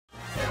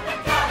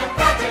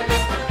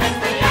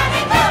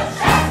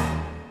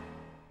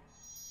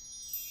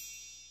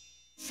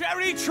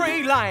Cherry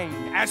Tree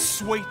Lane, as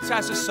sweet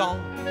as a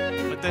song.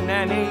 But the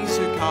nannies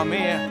who come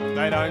here,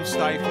 they don't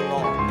stay for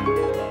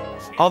long.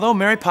 Although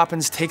Mary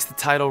Poppins takes the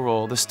title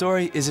role, the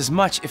story is as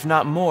much, if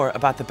not more,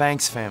 about the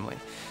Banks family.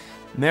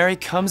 Mary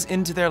comes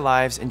into their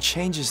lives and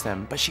changes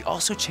them, but she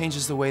also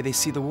changes the way they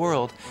see the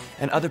world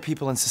and other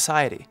people in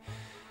society.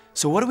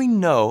 So what do we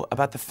know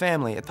about the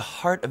family at the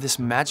heart of this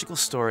magical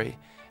story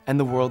and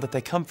the world that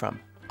they come from?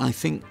 I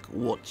think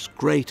what's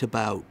great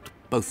about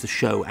both the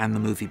show and the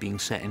movie being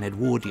set in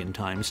Edwardian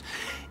times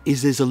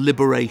is there's a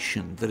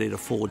liberation that it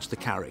affords the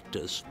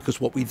characters.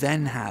 Because what we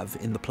then have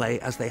in the play,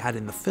 as they had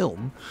in the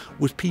film,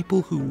 was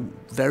people who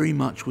very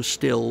much were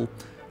still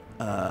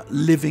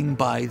living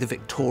by the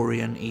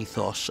Victorian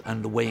ethos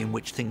and the way in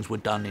which things were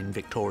done in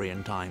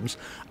Victorian times,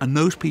 and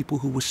those people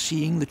who were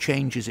seeing the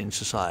changes in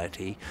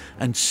society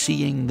and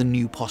seeing the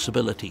new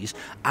possibilities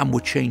and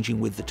were changing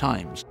with the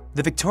times.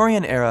 The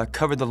Victorian era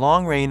covered the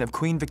long reign of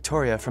Queen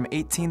Victoria from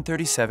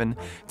 1837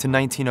 to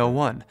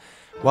 1901,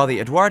 while the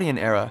Edwardian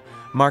era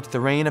marked the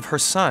reign of her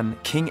son,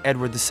 King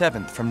Edward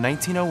VII, from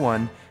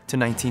 1901 to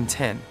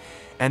 1910.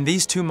 And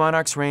these two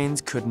monarchs' reigns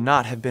could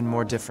not have been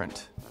more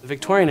different. The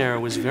Victorian era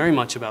was very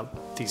much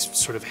about these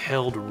sort of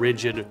held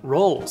rigid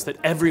roles that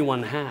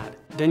everyone had.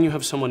 Then you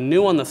have someone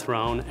new on the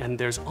throne, and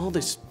there's all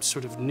this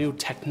sort of new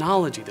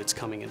technology that's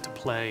coming into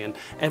play, and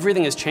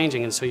everything is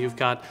changing, and so you've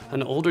got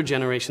an older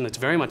generation that's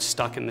very much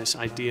stuck in this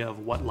idea of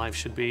what life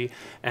should be,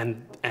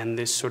 and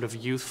this sort of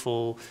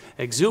youthful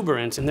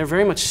exuberance, and they're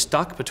very much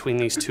stuck between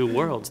these two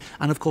worlds.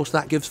 And of course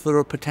that gives for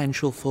a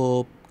potential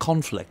for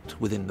conflict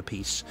within the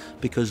piece,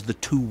 because the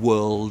two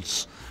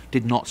worlds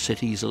did not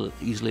sit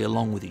easily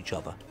along with each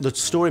other. The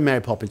story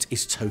Mary Poppins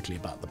is totally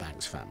about the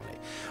Banks family,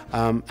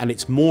 and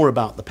it's more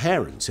about the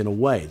parents in a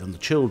way than the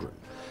children.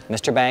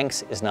 Mr.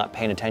 Banks is not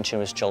paying attention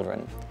to his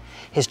children.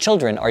 His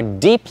children are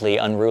deeply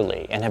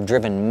unruly and have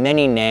driven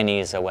many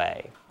nannies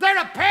away. They're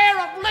a pair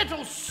of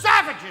little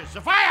savages.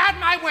 If I had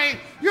my way,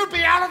 you'd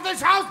be out of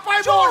this house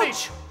by morning.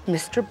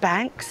 Mr.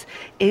 Banks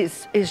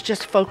is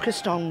just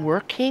focused on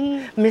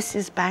working.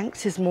 Mrs.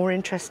 Banks is more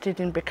interested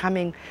in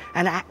becoming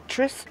an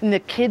actress. And the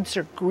kids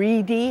are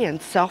greedy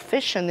and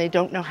selfish and they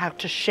don't know how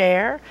to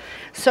share.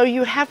 So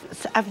you have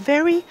a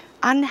very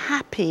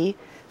unhappy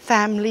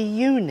family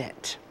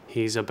unit.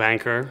 He's a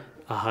banker,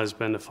 a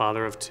husband, a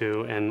father of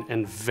two,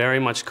 and very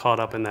much caught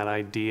up in that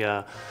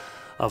idea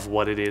of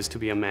what it is to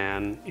be a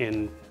man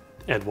in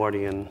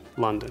Edwardian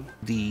London.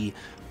 The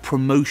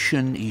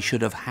promotion he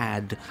should have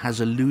had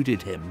has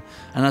eluded him,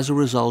 and as a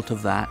result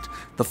of that,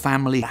 the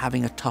family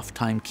having a tough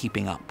time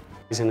keeping up.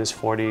 He's in his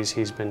 40s,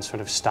 he's been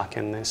sort of stuck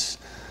in this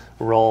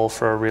role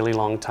for a really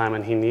long time,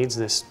 and he needs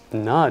this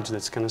nudge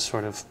that's going to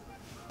sort of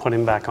put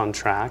him back on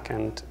track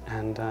and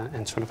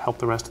sort of help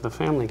the rest of the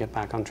family get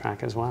back on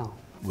track as well.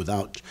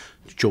 Without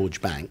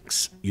George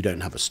Banks, you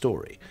don't have a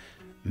story.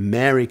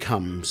 Mary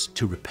comes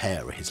to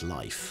repair his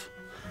life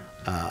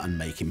and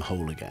make him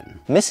whole again.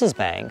 Mrs.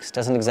 Banks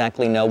doesn't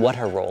exactly know what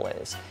her role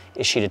is.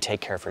 Is she to take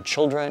care of her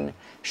children?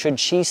 Should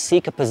she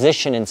seek a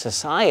position in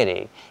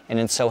society and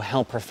in so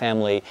help her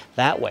family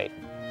that way?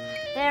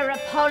 Their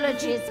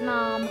apologies,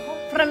 Mom,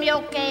 from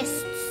your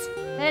guests.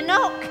 They're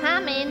not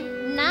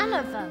coming, none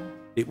of them.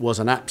 It was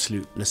an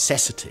absolute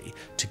necessity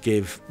to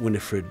give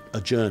Winifred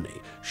a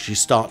journey. She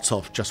starts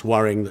off just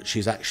worrying that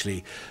she's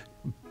actually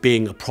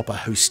being a proper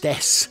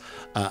hostess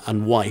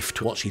and wife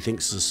to what she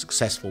thinks is a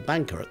successful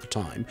banker at the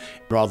time,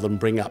 rather than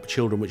bring up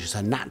children, which is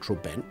her natural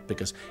bent,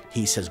 because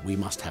he says we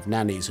must have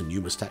nannies and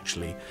you must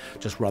actually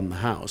just run the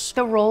house.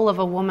 The role of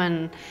a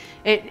woman,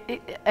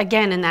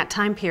 again, in that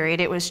time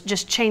period, it was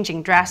just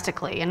changing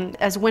drastically. And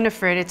as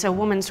Winifred, it's a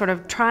woman sort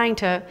of trying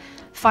to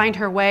find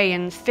her way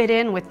and fit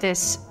in with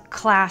this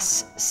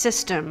class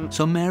system.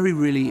 So Mary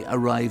really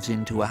arrives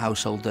into a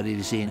household that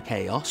is in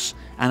chaos,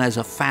 and as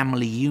a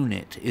family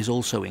unit is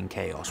also in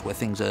chaos, where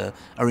things are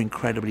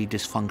incredibly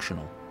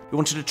dysfunctional. We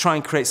wanted to try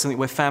and create something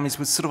where families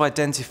would sort of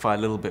identify a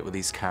little bit with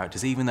these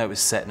characters, even though it was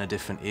set in a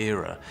different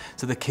era.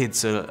 So the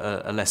kids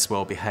are less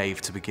well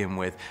behaved to begin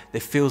with.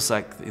 It feels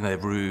like, you know, they're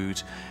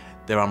rude,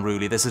 they're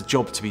unruly, there's a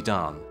job to be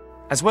done.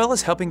 As well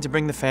as helping to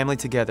bring the family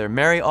together,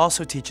 Mary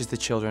also teaches the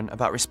children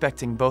about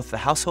respecting both the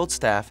household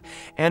staff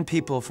and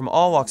people from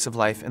all walks of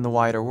life in the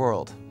wider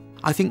world.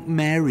 I think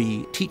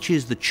Mary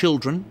teaches the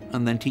children,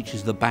 and then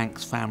teaches the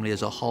Banks family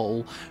as a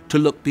whole, to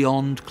look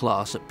beyond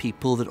class at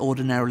people that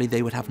ordinarily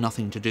they would have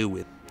nothing to do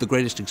with. The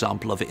greatest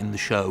example of it in the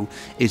show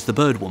is the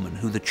bird woman,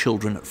 who the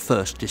children at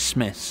first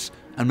dismiss.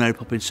 And Mary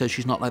Poppins says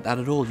she's not like that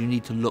at all. You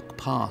need to look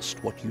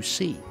past what you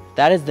see.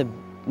 That is the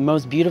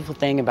most beautiful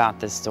thing about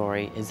this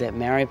story, is that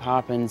Mary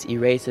Poppins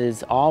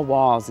erases all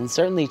walls and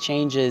certainly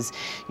changes,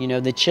 you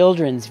know, the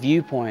children's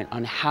viewpoint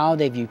on how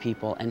they view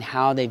people and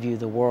how they view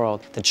the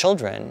world. The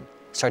children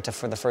start to,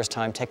 for the first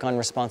time, take on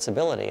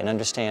responsibility and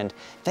understand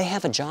they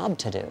have a job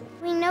to do.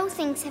 We know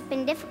things have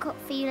been difficult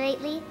for you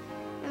lately,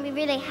 and we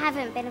really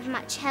haven't been of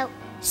much help.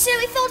 So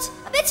we thought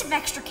a bit of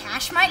extra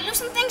cash might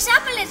loosen things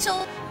up a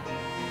little.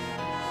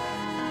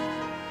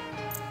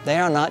 They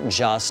are not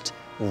just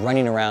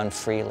running around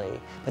freely,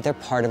 but they're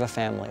part of a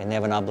family and they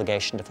have an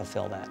obligation to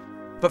fulfill that.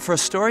 But for a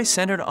story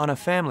centered on a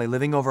family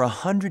living over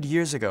 100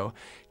 years ago,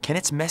 can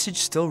its message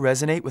still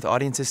resonate with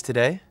audiences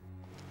today?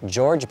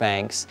 George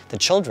Banks, the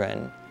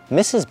children,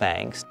 Mrs.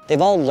 Banks, they've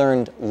all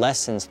learned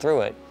lessons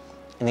through it.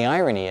 And the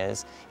irony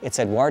is, it's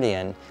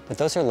Edwardian, but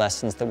those are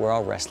lessons that we're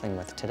all wrestling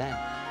with today.